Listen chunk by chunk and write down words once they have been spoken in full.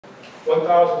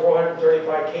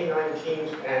1,435 K9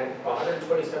 teams, and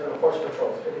 127 horse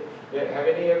patrols. Have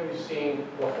any of you seen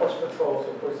the horse patrols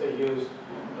in which they use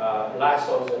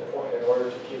lassos in order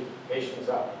to keep Haitians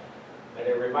up? And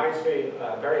it reminds me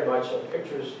very much of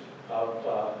pictures of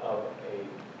a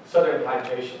southern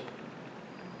plantation.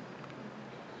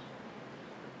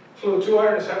 Flew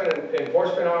 207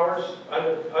 enforcement hours,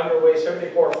 underway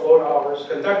 74 float hours,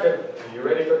 conducted, are you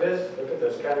ready for this? Look at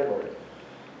this category.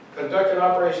 Conducted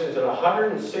operations in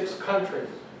 106 countries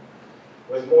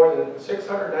with more than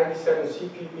 697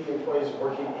 CPP employees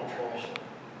working internationally.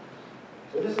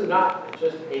 So this is not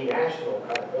just a national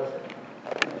kind of effort.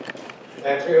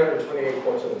 And 328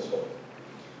 points of installment.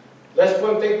 Lest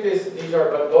one think these are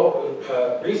but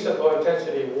recent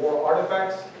low-intensity war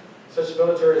artifacts. Such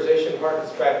militarization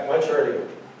harkens back much earlier.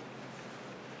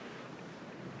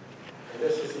 And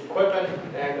this is equipment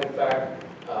and, in fact,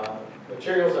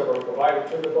 materials that were provided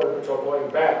to the Border Patrol going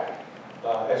back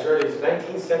as early as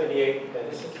 1978, and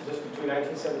this is just between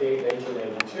 1978 and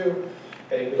 1982.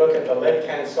 And if you look at the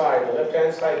left-hand side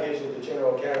gives you the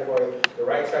general category, the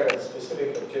right side are the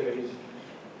specific activities.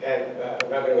 And I'm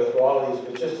not going to go through all of these,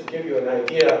 but just to give you an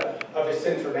idea of its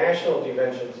international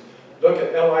dimensions, look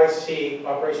at LIC,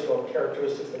 operational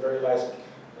characteristics, the very last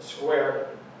square.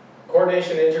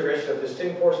 Coordination and integration of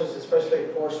distinct forces, especially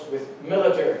force with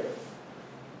military.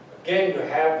 Again, you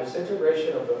have this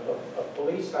integration of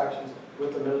police actions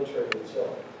with the military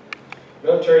itself.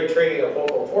 Military training of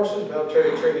local forces,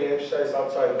 military training exercise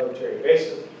outside military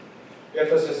bases,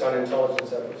 emphasis on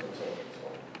intelligence efforts, and so on and so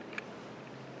on.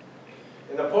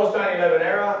 In the post-9/11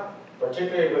 era,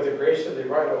 particularly with the creation of the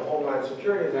Department of Homeland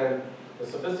Security, then the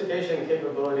sophistication and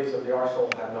capabilities of the arsenal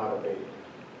have not abated.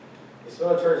 This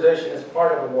militarization is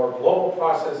part of a more global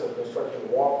process of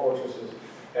constructing wall fortresses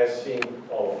as seen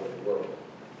all over the world.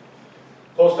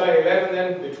 Post-9/11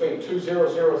 then, between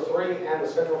 2003 and the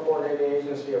Central Coordinating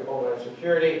Agency of Homeland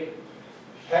Security,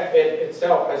 it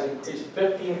itself has increased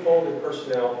 15-fold in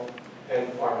personnel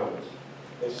and armaments.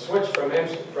 They switched from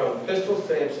pistols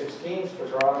to M16s,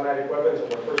 which are automatic weapons and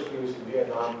were first used in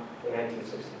Vietnam in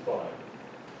 1965,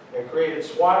 and created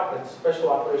SWAT and Special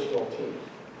Operational Teams.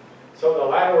 Some of the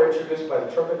latter were introduced by the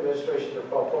Trump administration to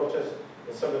quell protests,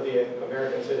 and some of the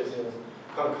American citizens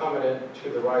concomitant to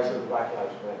the rise of the Black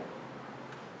Lives Matter.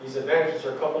 These advantages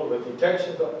are coupled with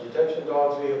detection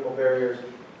dogs, vehicle barriers,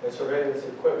 and surveillance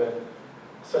equipment,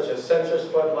 such as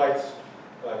sensors, floodlights,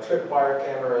 tripwire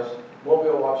cameras,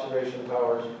 mobile observation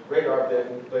towers, radar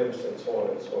blimps, and so on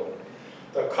and so on.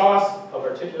 The cost of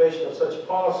articulation of such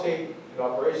policy and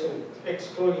operation,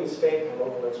 excluding state and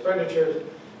local expenditures,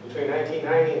 between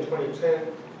 1990 and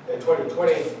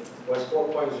 2020 was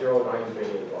 $4.09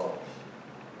 billion.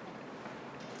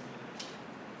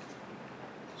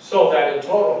 So that in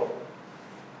total,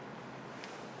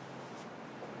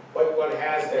 what one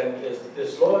has then is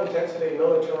this low-intensity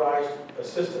militarized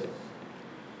assistance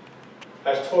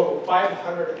has totaled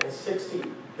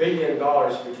 $560 billion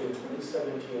between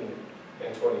 2017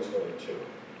 and 2022,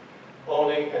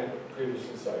 only and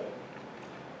previously cited.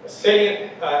 A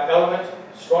salient element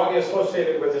strongly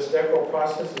associated with this Necro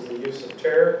process is the use of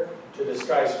terror to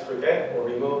disguise, prevent, or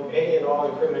remove any and all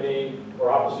incriminating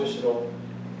or oppositional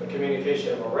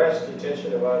communication of arrest,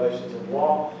 detention, and violations of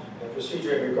law and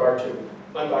procedure in regard to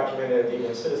undocumented and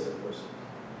even citizen persons.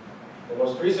 The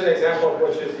most recent example of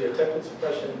which is the attempted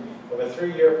suppression of a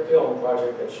 3-year film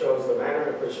project that shows the manner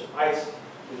in which ICE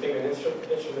became an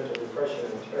instrument of repression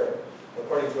and terror,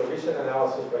 according to a recent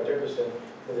analysis by Dickerson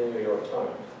for the New York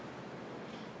Times.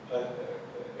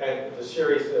 And the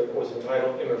series was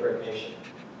entitled Immigrant Nation.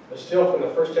 The still from the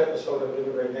first episode of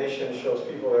Immigrant Nation shows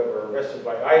people that were arrested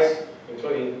by ICE,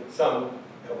 including some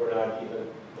that were not even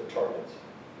the targets.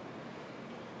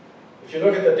 If you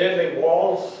look at the deadly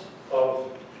walls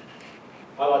of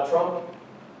a la Trump,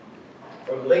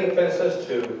 from link fences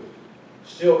to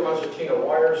steel concertina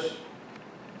wires,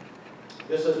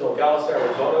 this is Nogales,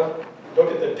 Arizona.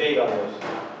 Look at the date on this,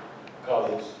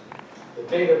 colleagues. The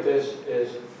date of this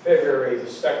is February the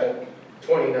 2nd,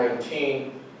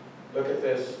 2019. Look at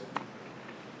this.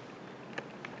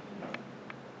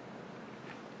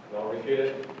 And I'll repeat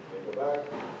it. Let me go back.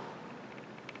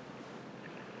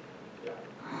 Yeah.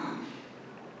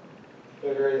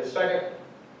 February the 2nd,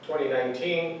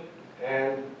 2019,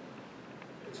 and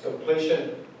its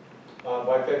completion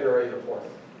by February the 4th.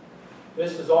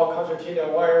 This is all concertina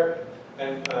wire,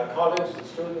 and colleagues and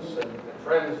students and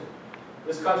friends,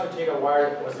 this concertina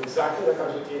wire was exactly the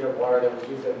concertina wire that was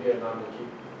used in Vietnam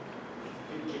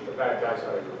to keep the bad guys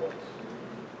out of your voice.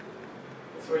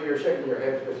 That's why you're shaking your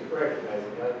head because you recognize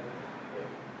it, right?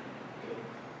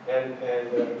 Yeah. Okay.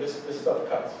 And this stuff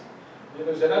cuts.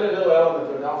 There's another little element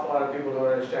that an awful lot of people don't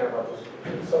understand about this,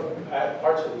 some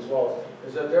parts of these walls,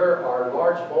 is that there are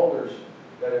large boulders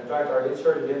that in fact are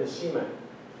inserted in the cement.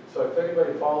 So if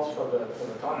anybody falls from the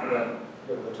top of that,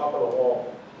 the top of the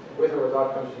wall, with or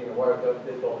without compensating water,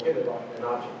 they'll hit it on an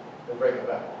object and break it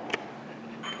back.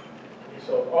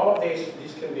 So all of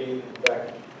these can be, in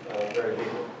fact, very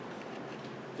lethal.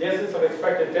 The essence of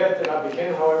expected death did not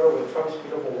begin, however, with Trump's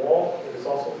beautiful wall. It is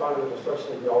also found in the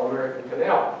construction of the All-American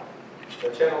Canal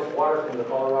that channels water from the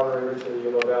Colorado River to the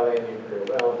Yuba Valley and the Imperial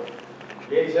Valley.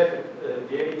 The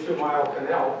 82-mile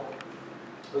canal,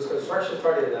 whose construction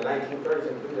started in the 1930s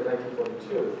and completed in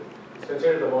 1942, is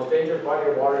considered the most dangerous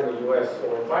body of water in the U.S.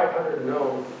 Over 500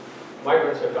 known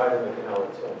migrants have died in the canal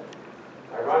itself.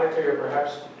 Ironically, or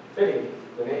perhaps fitting,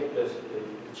 the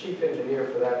chief engineer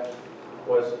for that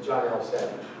was John L.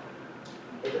 Savage.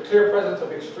 But the clear presence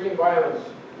of extreme violence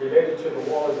related to the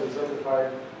wall is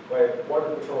exemplified by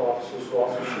Border Patrol officers who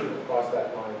also shoot across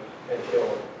that line and kill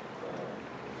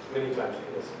many times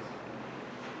innocents.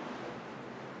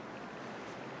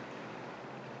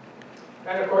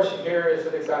 And of course, here is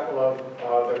an example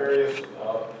of the various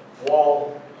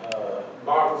wall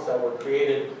models that were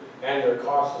created and their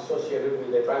costs associated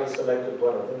with. They finally selected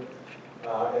one of them.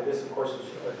 And this, of course, is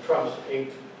Trump's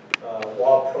 8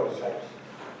 wall prototypes.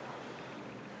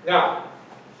 Now,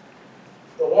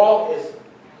 the wall is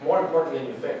more important than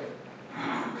you think,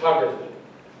 cognitively.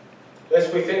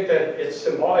 Lest we think that its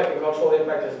symbolic and cultural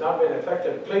impact has not been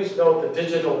effective, please note the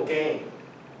digital gain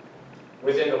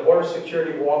within the border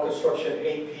security wall construction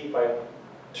 8P by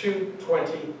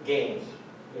 220 Games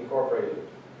Incorporated.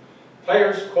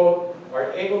 Players, quote,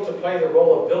 are able to play the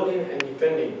role of building and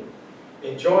defending.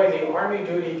 Enjoy the Army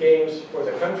duty games for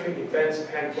the country defense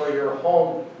and for your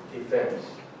home defense.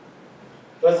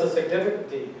 Thus,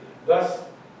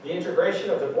 the integration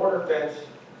of the border fence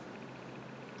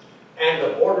and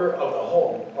the border of the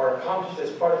home are accomplished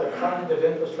as part of the cognitive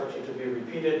infrastructure to be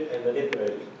repeated and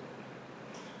manipulated.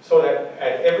 So that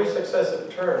at every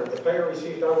successive turn, the player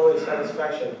receives not only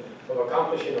satisfaction of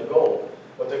accomplishing a goal,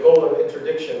 but the goal of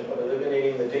interdiction, of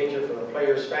eliminating the danger from the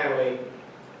player's family,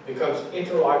 becomes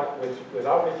interlocked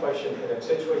without reflection and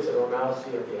accentuates the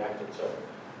normalcy of the act itself.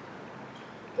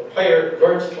 The player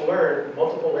learns to learn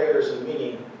multiple layers of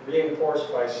meaning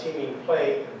reinforced by seeming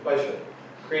play and pleasure,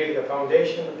 creating a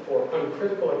foundation for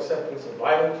uncritical acceptance of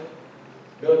violent,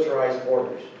 militarized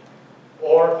borders,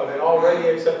 or of an already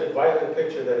accepted violent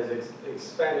picture that is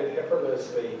expanded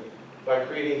effortlessly by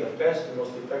creating the best and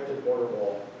most effective border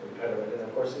wall impediment. And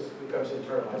of course, this becomes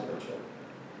internalized by Chon.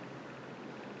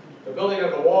 The building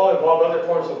of the wall involved other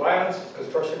forms of violence.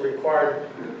 Construction required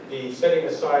the setting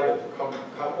aside of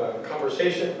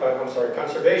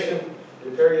conservation,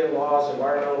 riparian laws,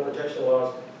 environmental protection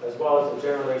laws, as well as the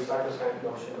generally sacrosanct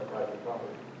notion of private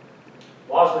property.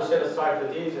 Laws were set aside for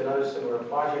these and other similar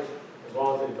projects, as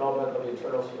well as the development of the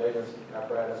internal surveillance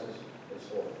apparatuses and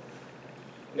so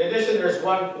on. In addition, there's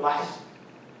one last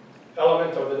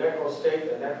element of the Necro state,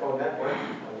 the Necro network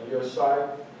on the U.S. side,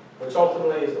 which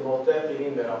ultimately is the most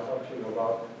deadly that I'll talk to you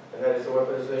about, and that is the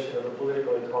weaponization of the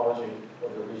political ecology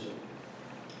of the region.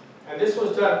 And this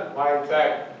was done by, in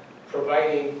fact,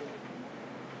 providing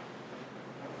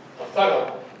a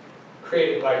funnel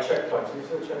created by checkpoints. These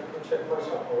are checkpoints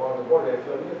along the border. If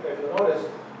you notice,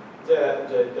 the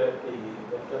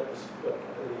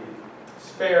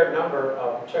spare number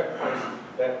of checkpoints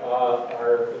that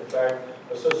are, in fact,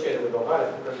 associated with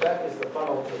Ohio, because that is the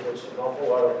funnel through which an awful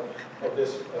lot of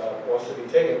this wants to be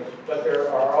taken. But there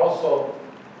are also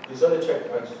these other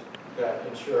checkpoints that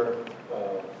ensure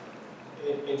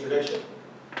interdiction.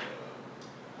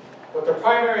 But the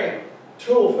primary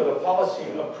tool for the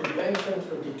policy of prevention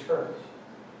through deterrence,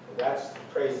 and that's the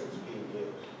phrase that's being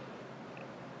used.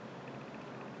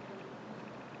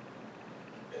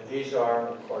 And these are,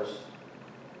 of course,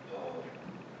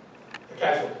 the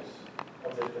casualties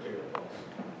of this particular policy.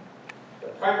 The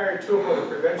primary tool for the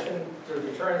prevention through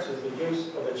deterrence is the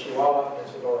use of the Chihuahua and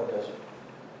Sonora Desert,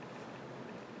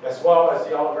 as well as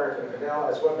the All-American Canal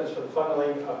as weapons for the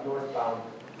funneling of northbound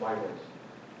migrants.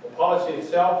 The policy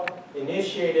itself,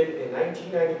 initiated in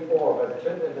 1994 by the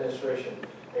Clinton administration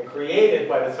and created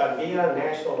by the Sandia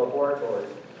National Laboratory,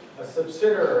 a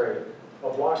subsidiary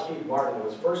of Lockheed Martin,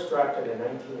 was first drafted in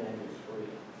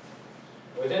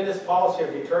 1993. Within this policy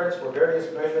of deterrence were various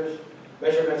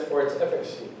measurements for its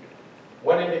efficacy.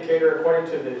 One indicator, according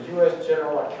to the U.S.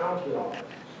 General Accounting Office,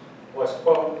 was,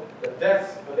 quote, the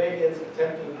deaths of aliens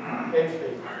attempting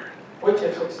entry, which,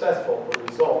 if successful, would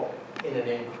result in an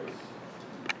increase.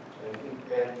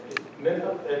 And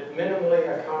it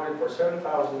minimally accounted for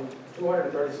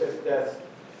 7,236 deaths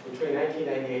between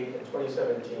 1998 and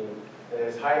 2017 and it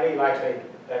is highly likely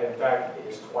that in fact it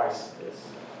is twice this.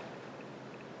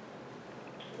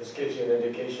 This gives you an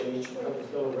indication. Each one of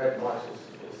these little red marks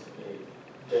is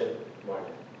a dead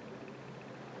marker.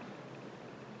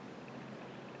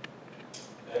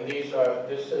 And these are,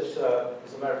 this is,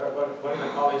 as a matter of fact, one of my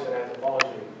colleagues in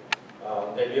anthropology,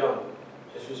 De Leon,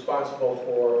 is responsible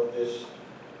for this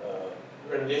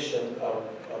rendition of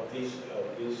these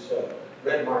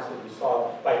red marks that you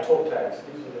saw by toe tags.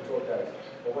 These are the toe tags.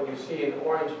 And what you see in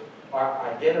orange are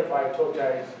identified toe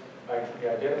tags,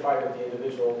 identified with the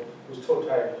individual whose toe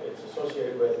tag it's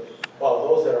associated with, while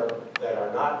those that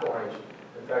are not orange,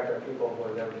 in fact, are people who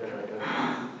have never been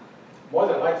identified. More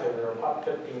than likely, there are about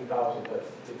 15,000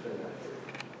 deaths between that period.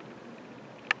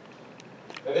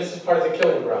 And this is part of the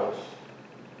killing grounds.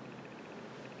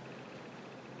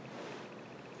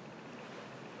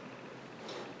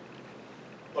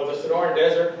 Of the Sonoran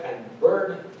Desert and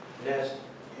Bird Nest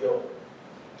Hill.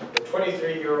 The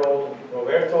 23-year-old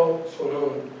Roberto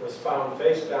Sunun was found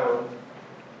face down,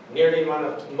 nearly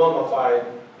mummified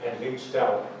and bleached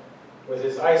out, with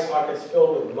his eye sockets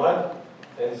filled with mud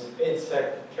and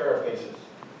insect carapaces.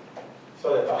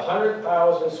 So that the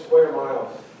 100,000 square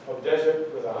miles of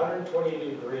desert with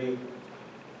 120-degree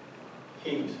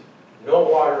heat, no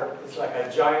water, it's like a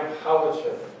giant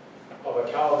howitzer of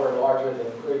a caliber larger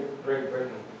than Great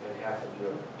Britain and half of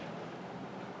Europe.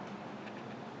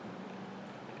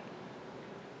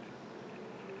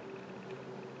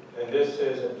 And this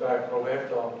is, in fact,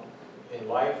 Roberto in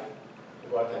life in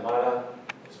Guatemala.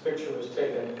 This picture was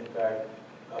taken, in fact,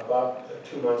 about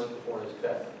 2 months before his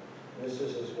death. And this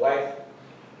is his wife,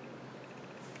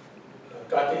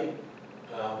 Gatti,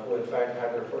 who in fact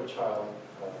had their first child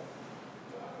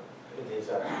in his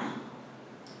absence.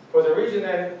 For the region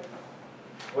then,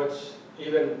 what's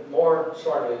even more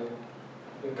startling,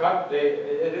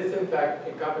 it is in fact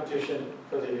in competition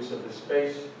for the use of this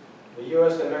space. The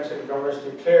U.S. and Mexican governments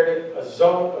declared it a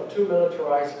zone of two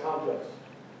militarized conflicts.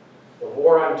 The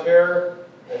war on terror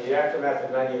and the aftermath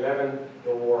of 9/11,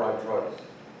 the war on drugs.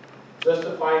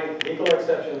 Justifying legal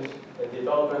exceptions and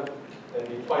development and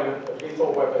deployment of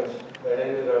lethal weapons that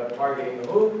ended up targeting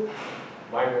who?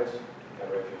 Migrants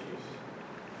and refugees.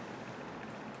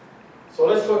 So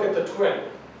let's look at the twin,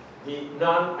 the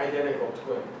non-identical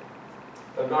twin,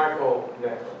 the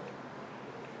narco-necro.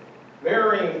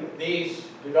 Mirroring these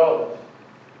developments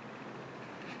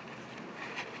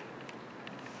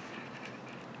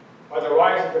are the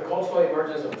rise of the cultural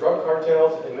emergence of drug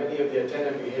cartels and many of the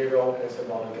attendant behavioral and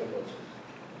symbolic influences.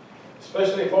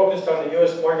 Especially focused on the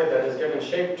U.S. market that has given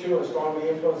shape to and strongly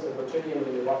influenced the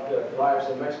quotidian lives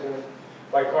of Mexicans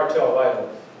by cartel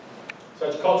violence.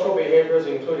 Such cultural behaviors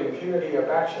include impunity of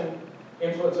action,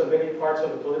 influence of many parts of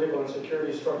the political and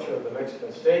security structure of the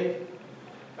Mexican state,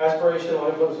 aspirational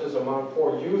influences among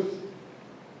poor youth,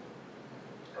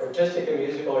 artistic and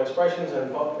musical expressions,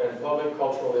 and public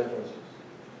cultural influences.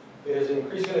 It is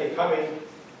increasingly coming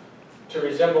to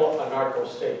resemble a narco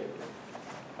state,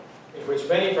 in which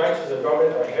many branches of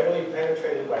government are heavily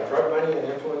penetrated by drug money and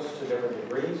influence to different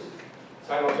degrees.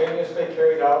 Simultaneously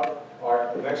carried out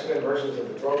are Mexican versions of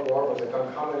the drug war with the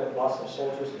concomitant loss of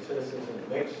soldiers and citizens in the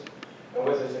mix, and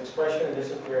with its expression and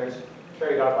disappearance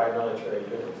carried out by military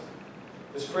units.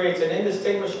 This creates an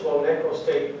indistinguishable necro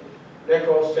state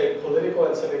political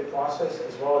and civic process,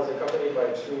 as well as accompanied by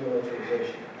extreme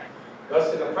militarization.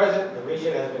 Thus, in the present, the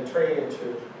region has been turning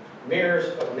into mirrors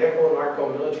of necro-narco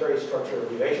military structure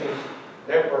relations,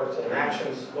 networks, and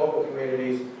actions. Local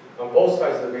communities on both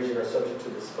sides of the region are subject to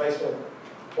displacement,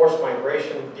 forced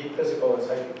migration, deep physical and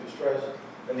psychic distress,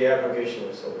 and the abrogation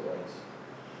of civil rights.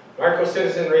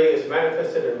 Narco-citizenry is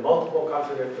manifested in multiple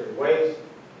contradictory ways.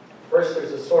 First,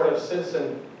 there's a sort of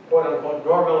citizen, quote-unquote,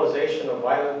 normalization of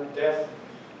violent death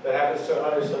that happens to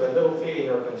others so that little feeling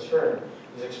or concern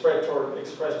is expressed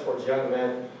towards young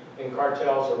men in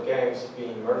cartels or gangs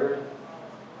being murdered.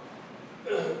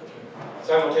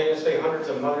 Simultaneously, hundreds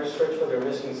of mothers search for their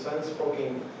missing sons,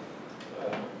 poking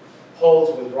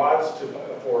holes with rods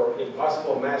for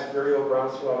impossible mass burial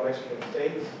grounds throughout Mexican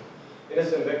states.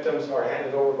 Innocent victims are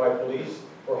handed over by police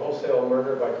for wholesale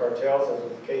murder by cartels, as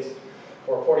was the case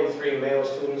for 43 male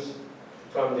students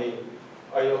from the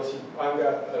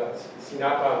Ayotzinapa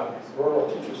Sinapa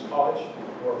Rural Teachers College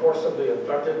who were forcibly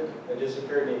abducted and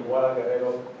disappeared in Iguala,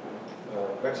 Guerrero,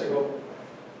 Mexico.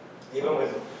 Even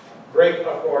with great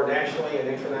uproar nationally and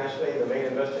internationally, the main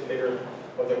investigator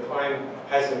of the crime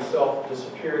has himself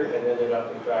disappeared and ended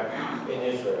up, in fact, in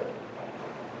Israel.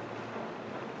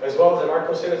 As well as the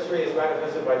narco-citizenry is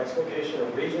manifested by dislocation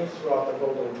of regions throughout the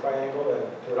Golden Triangle and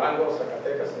Durango,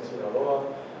 Zacatecas, and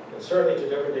Sinaloa, and certainly to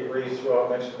different degrees throughout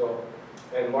Mexico,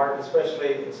 and marked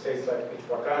especially in states like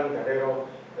Michoacán, Guerrero,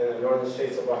 and the northern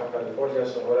states of Baja California,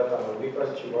 Sonora,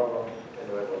 Tamaulipas, Chihuahua, and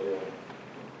Nuevo León.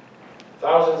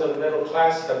 Thousands of the middle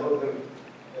class have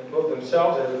moved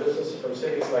themselves and their businesses from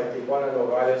cities like Tijuana,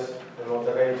 Nogales, and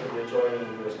Monterrey to the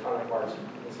adjoining U.S. counterparts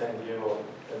in San Diego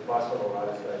and Paso,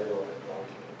 Nogales, Guerrero, and Bronx.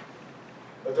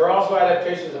 But there are also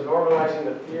adaptations of normalizing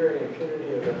the fear and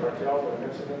impunity of the cartel for the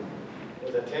Mexican,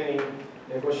 with attending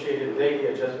negotiated daily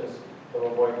adjustments of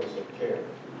avoidance of care.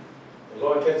 The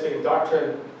low-intensity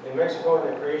doctrine in Mexico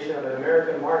and the creation of an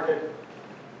American market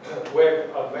web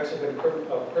of Mexican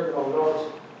criminal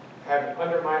nodes have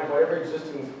undermined whatever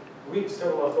existing weak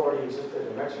civil authority existed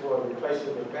in Mexico and replaced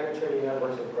it with penetrating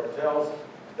networks of cartels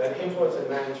that influence and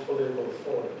manage political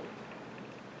authority.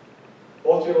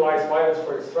 Both utilize violence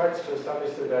for its threats to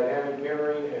establish the dynamic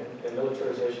mirroring and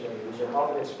militarization of the region,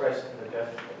 often expressed in the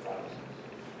death of thousands.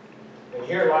 And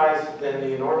here lies then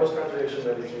the enormous contradiction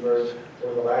that has emerged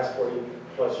over the last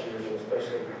 40-plus years, and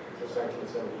especially since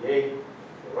 1978,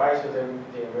 the rise of the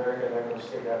American Necro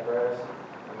state apparatus,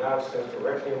 and now extends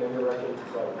directly and indirectly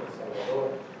to El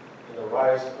Salvador, and the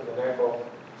rise of the Necro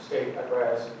state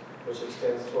apparatus, which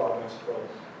extends throughout Mexico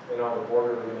and on the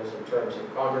border arenas in terms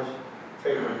of commerce,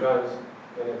 trade in guns,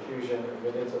 and infusion of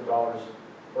millions of dollars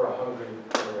for a hungry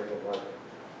American market.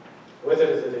 With it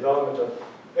is the development of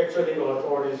extra-legal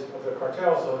authorities of the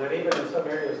cartels, so that even in some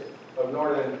areas of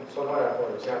northern Sonora,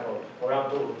 for example,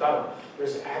 around Tucson,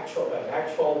 there's an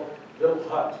actual little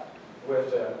hut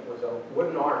with a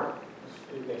wooden arm.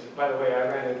 By the way, I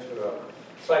ran into a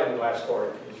sliding glass door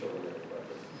in case you're wondering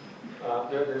about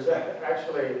this. There's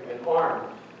actually an arm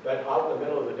that out in the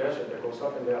middle of the desert that goes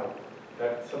up and down,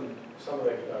 that some of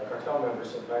the cartel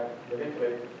members, in fact,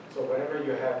 manipulate. So whenever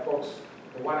you have folks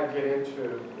who want to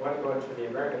go into the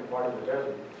American part of the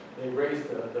desert, they raise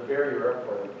the barrier up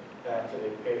for them after they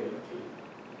pay the fee.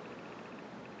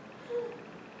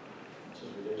 Which is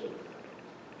ridiculous.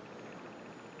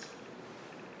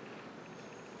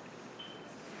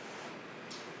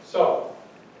 So,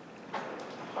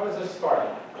 how does this start?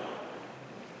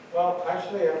 Well,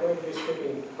 actually, I'm going to be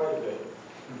skipping quite a bit.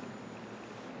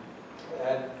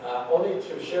 And only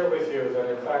to share with you that,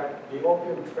 in fact, the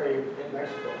opium trade in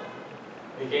Mexico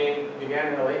began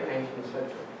in the late 19th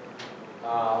century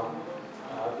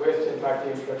with, in fact,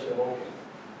 the introduction of opium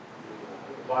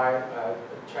by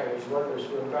Chinese workers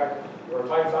who, in fact, there were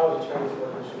 5,000 Chinese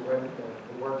workers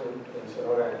who worked in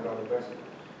Sonora and northern Mexico.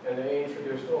 And they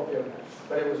introduced opium,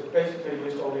 but it was basically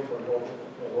used only for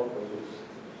local use.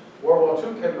 World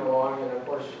War II came along, and of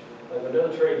course, the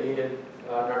military needed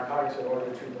narcotics in order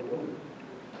to treat the wounded.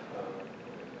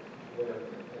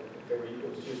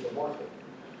 It was used for morphine.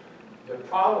 The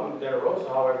problem that arose,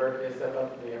 however, is that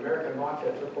the American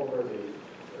mafia took over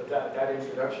that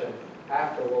introduction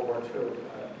after World War II,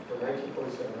 from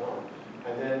 1947 on,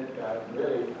 and then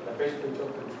really basically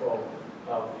took control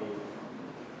of the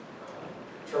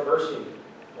traversing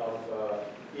of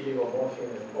illegal morphine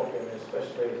and opium,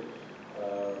 especially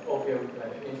opium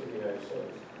into the United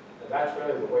States. And that's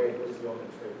really the way in which the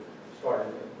opium trade started,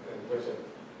 and which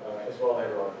as well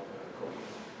later on.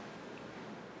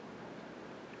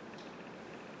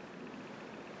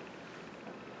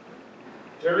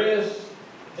 There is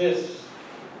this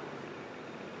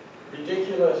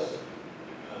ridiculous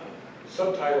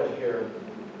subtitle here,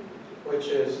 which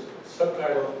is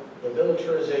subtitled "The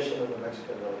Militarization of the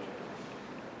Mexican Military."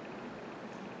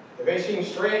 It may seem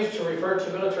strange to refer to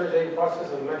the militarization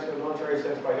process of the Mexican military,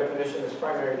 since by definition its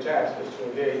primary task is to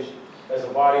engage as a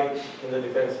body in the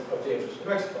defense of the interests of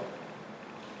Mexico.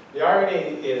 The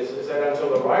irony is that until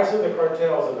the rise of the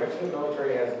cartels, the Mexican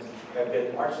military had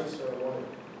been largely ceremonial,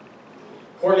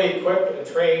 poorly equipped and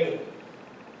trained,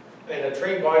 and a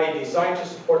trained body designed to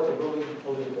support the ruling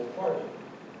political party,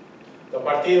 the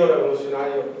Partido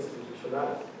Revolucionario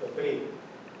Institucional, the PRI.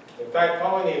 In fact,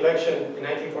 following the election in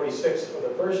 1946 of the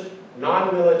first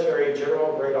non-military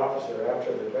general grade officer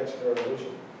after the Mexican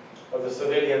Revolution, of the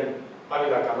civilian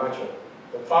Ávila Camacho,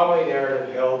 the following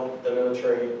narrative held the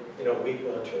military in a weak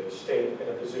military state in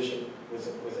a position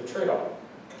with a trade-off.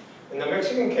 In the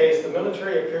Mexican case, the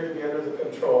military appeared to be under the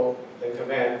control and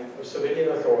command of civilian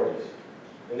authorities.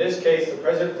 In this case, the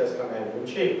president as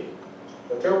commander-in-chief.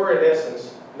 But there were, in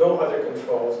essence, no other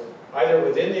controls, either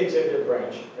within the executive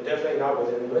branch, and definitely not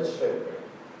within the legislative branch.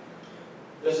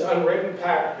 This unwritten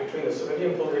pact between the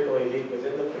civilian political elite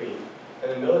within the PRI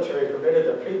and the military permitted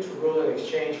the PRI to rule in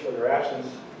exchange for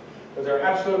their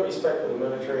absolute respect for the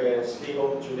military and its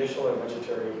legal, judicial, and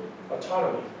budgetary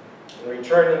autonomy. In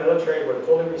return, the military would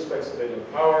fully respect civilian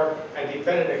power and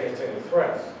defend it against any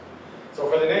threats. So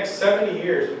for the next 70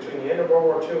 years, between the end of World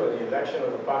War II and the election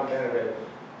of the PAN candidate,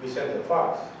 Vicente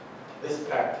Fox. This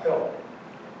pact held.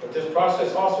 But this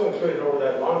process also included over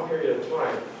that long period of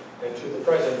time, and to the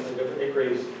present, to different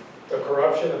degrees, the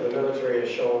corruption of the military is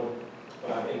shown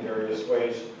in various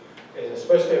ways, and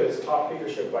especially of its top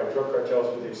leadership by drug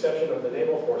cartels, with the exception of the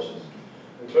naval forces,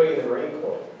 including the Marine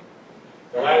Corps.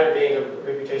 The latter gained a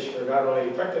reputation for not only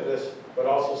effectiveness, but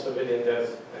also civilian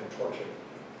deaths and torture.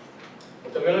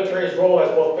 But the military's role as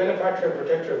both benefactor and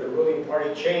protector of the ruling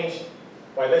party changed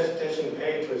by less attention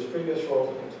paid to its previous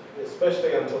role,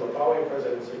 especially until the following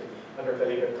presidency under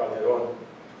Felipe Calderon,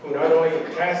 who not only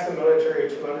tasked the military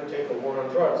to undertake a war on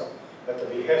drugs at the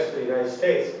behest of the United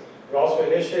States, but also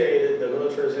initiated the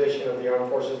militarization of the armed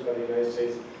forces by the United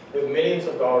States with millions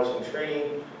of dollars in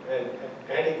training and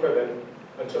equipment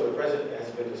until the present has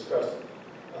been discussed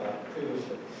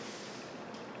previously.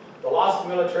 The loss of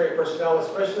military personnel,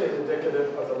 especially is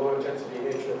indicative of the low-intensity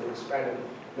nature of the expanded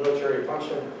military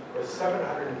function, with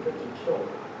 750 killed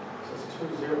since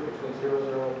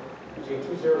between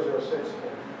 2006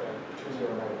 and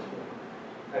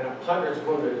 2019, and hundreds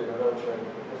wounded in the military.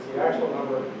 It's the actual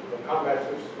number of combat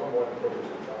troops is no more than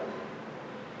 42,000.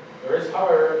 There is,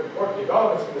 however, important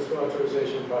developments in this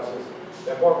militarization process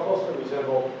that more closely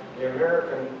resemble the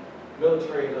American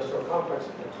military-industrial complex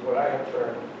into what I have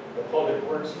termed the public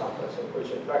works complex, in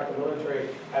which, in fact, the military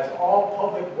has all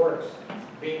public works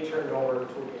being turned over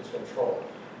to its control.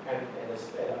 And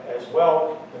as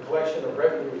well, the collection of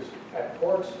revenues at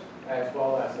ports as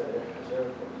well as at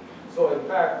airports. So, in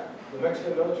fact, the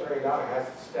Mexican military now has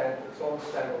its own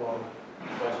standalone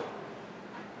budget.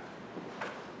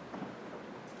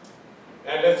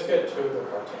 And let's get to the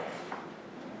cartels.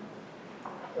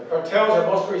 The cartels are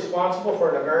mostly responsible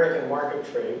for an American market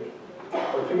trade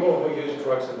for people who use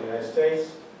drugs in the United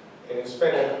States and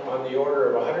expended on the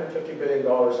order of $150 billion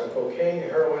on cocaine,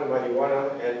 heroin,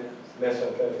 marijuana, and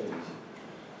methamphetamines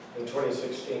in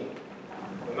 2016.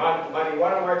 The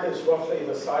marijuana market is roughly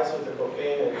the size of the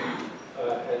cocaine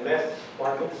and meth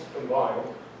markets combined,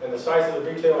 and the size of the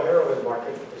retail heroin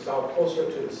market is now closer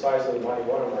to the size of the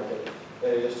marijuana market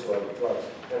than it is to other drugs.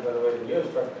 And by the way, the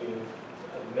newest drug being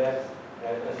meth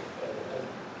and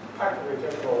practically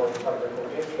technical part of the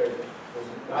cocaine trade was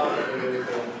now able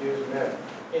to infuse meth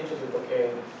into the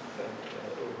cocaine,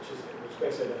 which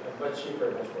makes it much cheaper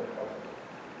and much more profitable.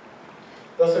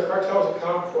 Thus, the cartels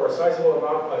account for a sizable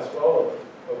amount as well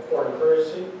of foreign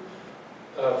currency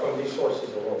from these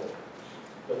sources alone.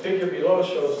 The figure below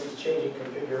shows the changing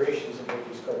configurations of what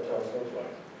these cartels look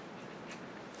like.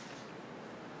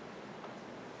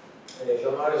 And if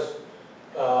you'll notice,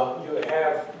 you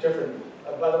have different,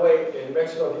 by the way, in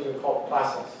Mexico, these are called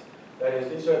plazas. That is,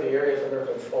 these are the areas under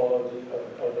control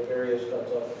of the various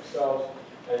cartels themselves.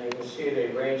 And you can see they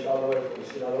range all the way from the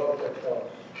Sinaloa cartel,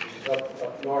 which is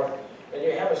up north. And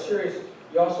you have a series,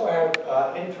 you also have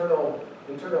internal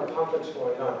conflicts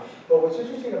going on. But what's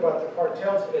interesting about the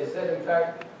cartels is that, in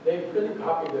fact, they really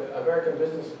copy the American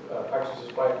business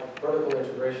practices by vertical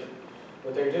integration.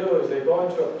 What they do is they go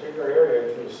into a particular area,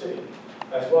 into a city,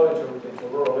 as well into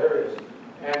rural areas,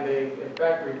 and they, in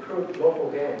fact, recruit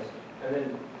local gangs and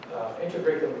then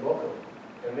integrate them locally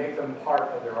and make them part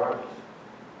of their armies.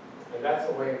 And that's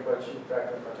the way in which, in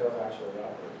fact, the cartels actually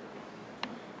operate.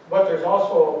 But there's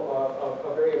also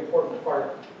a very important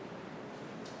part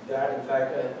that, in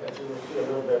fact, as you will see a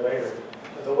little bit later,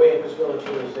 the way in which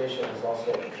militarization has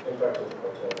also impacted the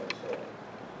cartel themselves.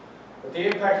 But the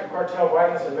impact of cartel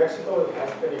violence in Mexico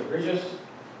has been egregious.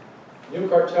 New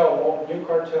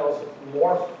cartels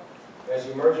morph as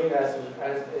emerging as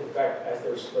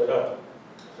they're split up,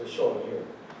 as is shown here.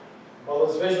 While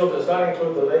this visual does not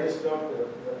include the latest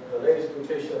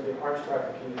mutation of the arms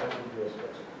trafficking at the U.S.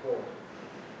 Mexico border.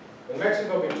 In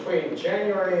Mexico, between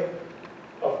January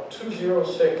of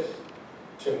 2006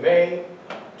 to May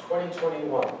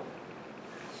 2021,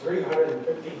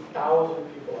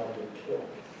 350,000 people have been killed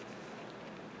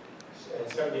and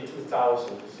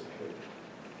 72,000 disappeared.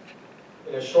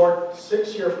 In a short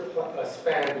 6-year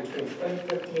span between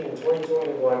 2015 and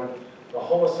 2021, the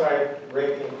homicide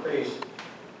rate increased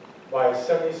by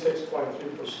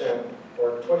 76.3%,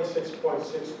 or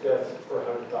 26.6 deaths per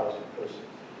 100,000 persons,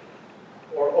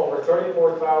 or over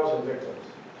 34,000 victims.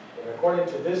 And according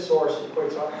to this source, it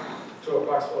equates up to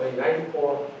approximately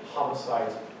 94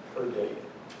 homicides per day.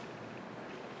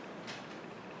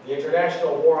 The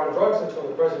international war on drugs until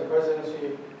the present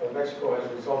presidency of Mexico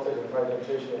has resulted in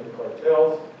fragmentation of the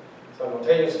cartels.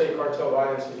 Simultaneously, cartel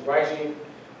violence is rising.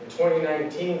 In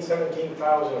 2019,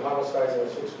 17,000 homicides in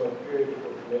a 6-month period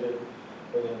were committed.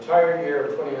 For the entire year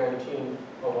of 2019,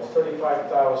 almost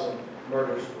 35,000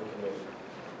 murders were committed.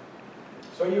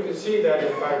 So you can see that,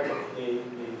 in fact,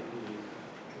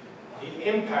 the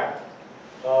impact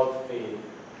of the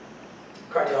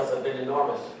cartels have been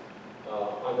enormous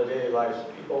on the daily lives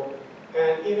of people,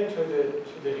 and even to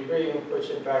the degree in which,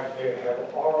 in fact, they're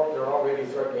already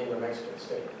threatening the Mexican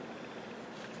state.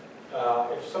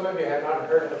 If some of you have not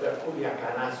heard of the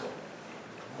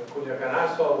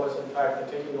Culiacanazo was, in fact,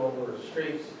 the taking over of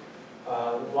streets,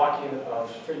 blocking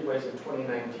of streetways in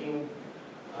 2019,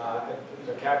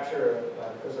 the capture,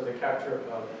 because of the capture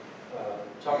of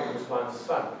Chapo Guzman's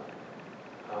son,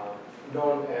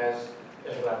 known as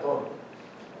El Ratón.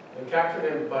 They captured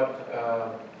him, but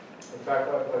in fact,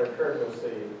 what occurred was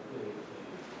the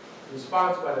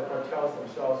response by the cartels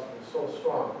themselves was so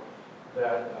strong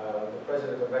that the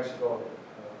president of Mexico,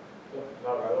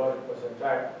 was in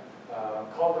fact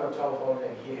called on the telephone,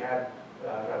 and he had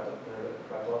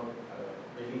Ratón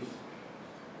released.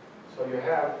 So you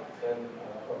have a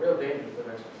real danger to the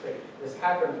Mexican state. This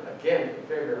happened again in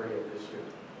February of this year,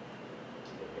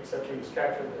 except he was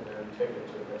captured and then taken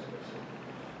to the Mexican state.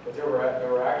 But there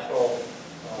were actual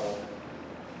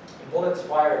bullets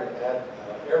fired at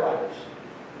airliners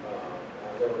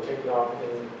that were taken off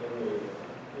in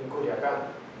Culiacan,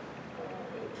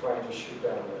 in trying to shoot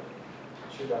down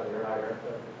the airliner,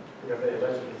 because they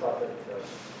allegedly thought that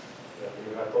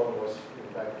the Ratón was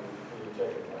in fact being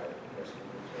taken by Mexican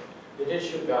military. They did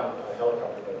shoot down a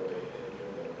helicopter, by the way,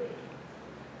 during that raid.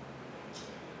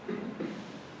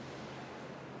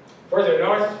 Further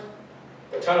north,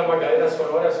 the town of Magdalena,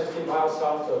 Sonora, 16 miles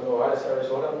south of Nogales,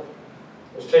 Arizona,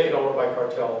 was taken over by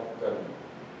cartel gunmen.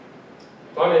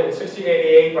 Founded in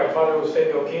 1688 by Father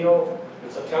Jose Quino,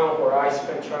 it's a town where I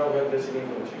spent childhood visiting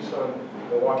from Tucson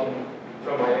and walking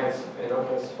from my aunts and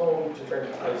uncles' home to drink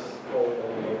ice cold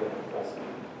lemonade in the plaza.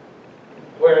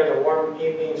 Where in the warm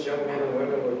evenings, young men and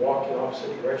women would walk in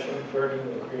opposite directions, flirting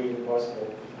and creating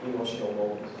possible emotional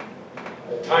moments.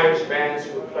 At times, bands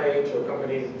would play to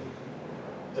accompany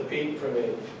the beat from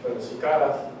the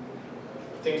cicada.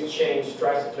 Things changed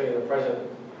drastically in the present.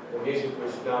 The music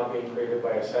was now being created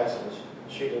by assassins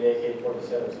shooting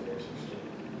AK-47s in their 16.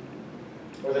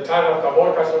 With the time of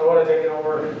Caborca, Sonora taken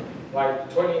over by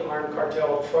 20 armed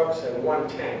cartel trucks and 1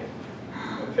 tank.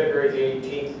 On February the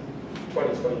 18th,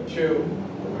 2022,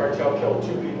 the cartel killed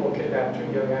 2 people, kidnapped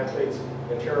 2 young athletes,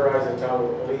 and terrorized the town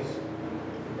with police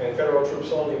and federal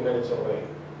troops only minutes away.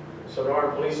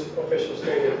 Sonoran police officials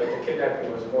stated that the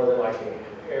kidnapping was more than likely an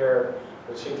error,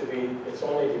 which seemed to be its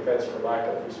only defense for lack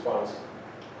of response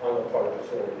on the part of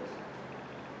authorities.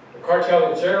 The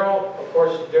cartel in general, of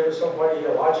course, differs somewhat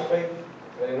ideologically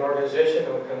and in organization,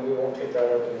 and we won't take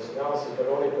that up in this analysis, but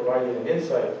only providing an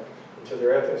insight into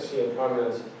their efficacy and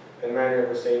prominence and manner in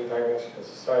which they impact Mexican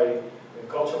society and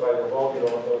culture by their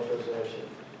well-below militarization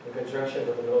in conjunction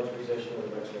with the militarization of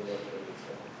the Mexican military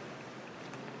itself.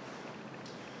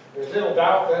 There's little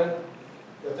doubt then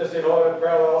that this development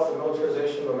parallels the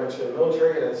militarization of the Mexican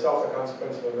military and itself a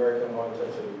consequence of American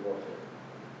low-intensity warfare.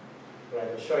 And I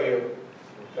can show you,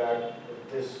 in fact,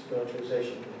 that this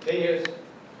militarization continues.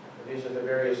 These are the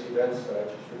various events that I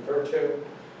just referred to.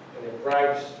 And it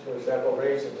bribes, for example,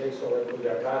 raids and takes over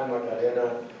Culiacan,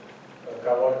 Magdalena,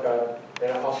 Caborca,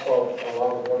 and also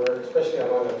along the border, especially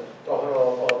along the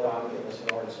Tojo Dam in the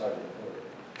Sonoran side of the border.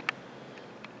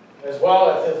 As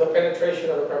well as the penetration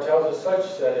of the cartels is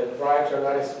such that if bribes are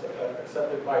not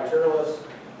accepted by journalists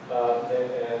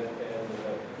and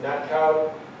not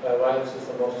cowed, violence is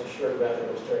the most assured method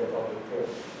of stirring public fear.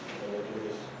 And they do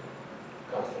this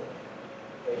constantly.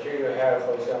 And here you have,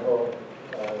 for example,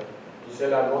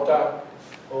 Gisela Mota,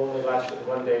 who only lasted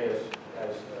 1 day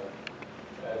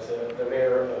as the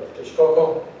mayor of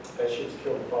Texcoco, and she was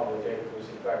killed the following day because,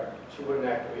 in fact, she wouldn't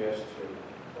acquiesce to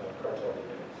cartel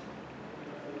demands.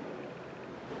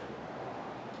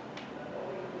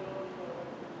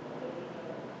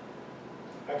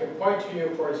 I can point to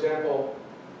you, for example,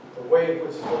 the way in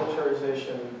which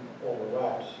militarization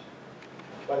overlaps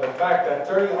by the fact that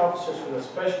 30 officers from the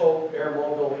Special Air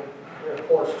Mobile Air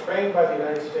Force trained by the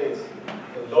United States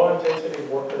in low-intensity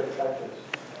warfare tactics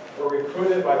were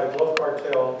recruited by the Gulf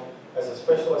Cartel as a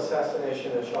special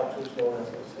assassination and shock troops known as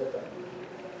the CSRC,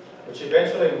 which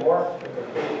eventually morphed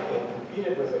and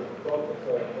competed with the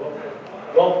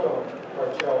Gulf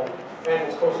Cartel and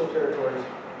its coastal territories,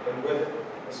 and with it,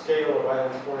 a scale of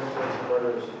violence more intense and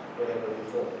murderous than ever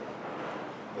before.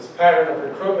 This pattern of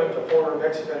recruitment of former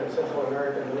Mexican and Central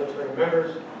American military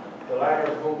members, the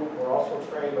latter of whom were also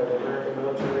trained by the American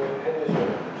military and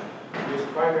Israel, used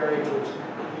primarily to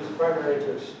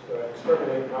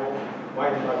exterminate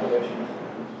mining populations.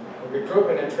 The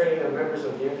recruitment and training of members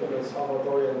of the infamous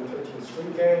Salvadorian 13th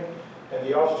Street Gang and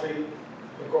the off-street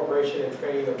incorporation and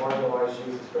training of marginalized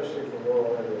youth, especially from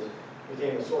rural areas,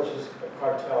 became the sources of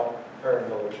cartel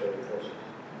paramilitary forces.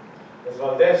 As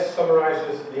Valdez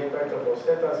summarizes the impact of los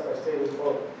Zetas by stating,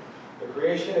 quote, the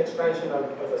creation expansion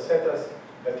of the Zetas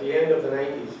at the end of the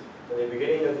 90s and the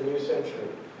beginning of the new century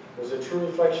was a true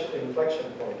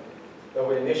inflection point that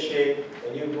would initiate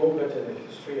a new movement in the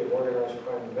history of organized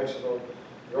crime in Mexico,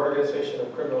 the organization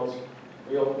of criminals,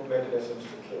 real mechanisms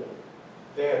to kill.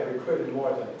 They had recruited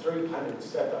more than 300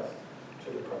 Zetas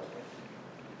to the cartel.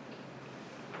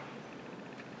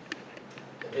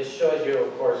 And this shows you,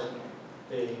 of course,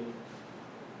 the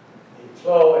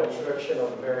flow and direction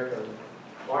of American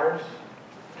arms.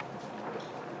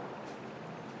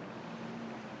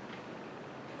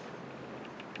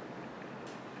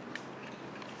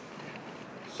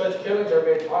 Such killings are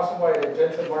made possible by an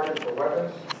intensive market for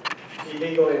weapons,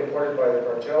 illegally imported by the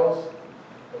cartels.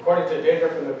 According to data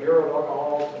from the Bureau of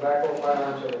Alcohol, Tobacco,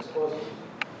 Firearms, and Explosives,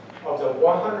 of the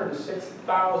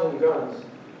 106,000 guns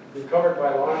recovered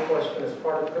by law enforcement as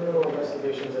part of criminal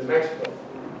investigations in Mexico,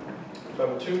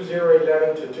 from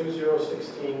 2011 to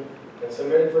 2016 and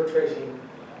submitted for tracing,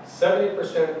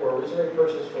 70% were originally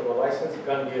purchased from a licensed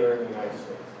gun dealer in the United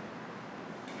States.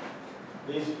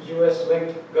 These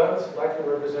U.S.-linked guns likely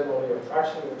represent only a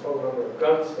fraction of the total number of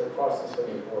guns that cross the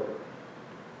southern border,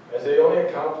 as they only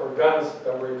account for guns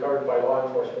that were recovered by law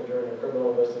enforcement during a criminal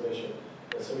investigation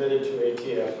and submitted to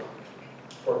ATF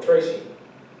for tracing.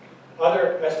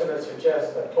 Other estimates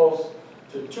suggest that close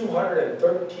to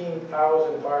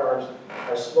 213,000 firearms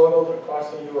are smuggled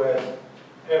across the U.S.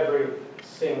 every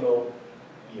single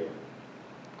year.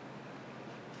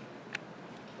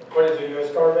 According to the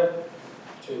U.S. government,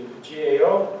 to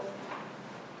GAO,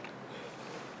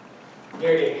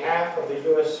 nearly half of the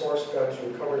U.S. source guns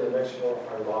recovered in Mexico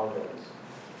are long guns,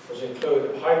 which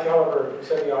include high-caliber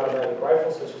semi-automatic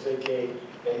rifles such as AK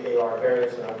and AR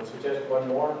variants, and I would suggest one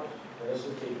more, and this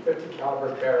is the 50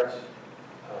 caliber Barrett's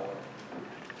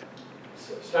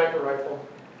sniper rifle,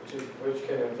 which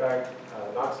can in fact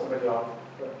knock somebody off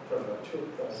from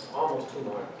almost 2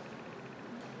 miles.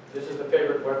 This is the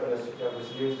favorite weapon that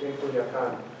was used in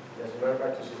Culiacan. As a matter of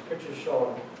fact, there's a picture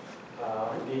showing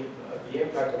the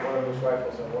impact of one of those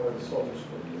rifles on one of the soldiers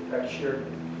who in fact sheared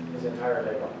his entire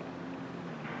leg off.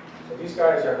 So these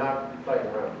guys are not playing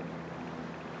around.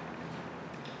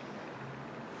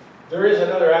 There is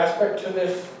another aspect to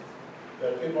this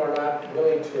that people are not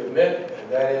willing to admit, and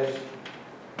that is,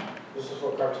 this is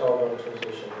what cartel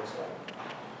militarization looks like.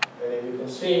 And if you can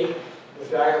see, the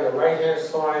guy on the right-hand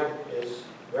side is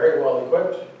very well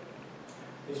equipped.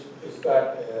 He's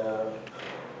got, I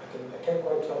can't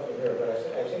quite tell from here, but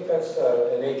I think that's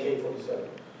an AK-47.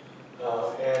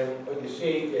 And what you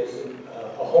see is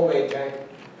a homemade tank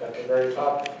at the very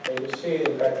top. And you see,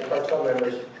 in fact, the cartel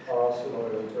members are also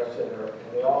similarly dressed in there.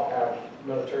 And they all have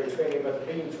military training, but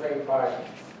they're being trained by,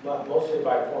 mostly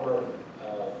by former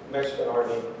Mexican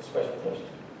Army Special Forces.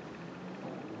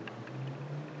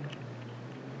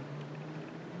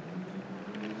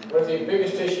 One of the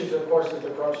biggest issues, of course, is the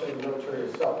corruption of the military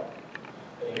itself.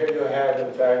 And here you have,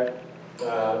 in fact,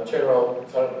 General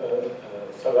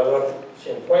Salvador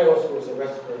Cienfuegos, who was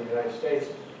arrested in the United States,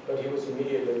 but he was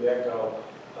immediately let go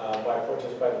by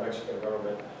protest by the Mexican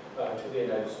government to the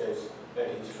United States, and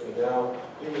he's free now.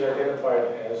 He was identified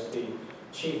as the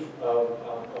chief of,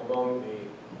 among the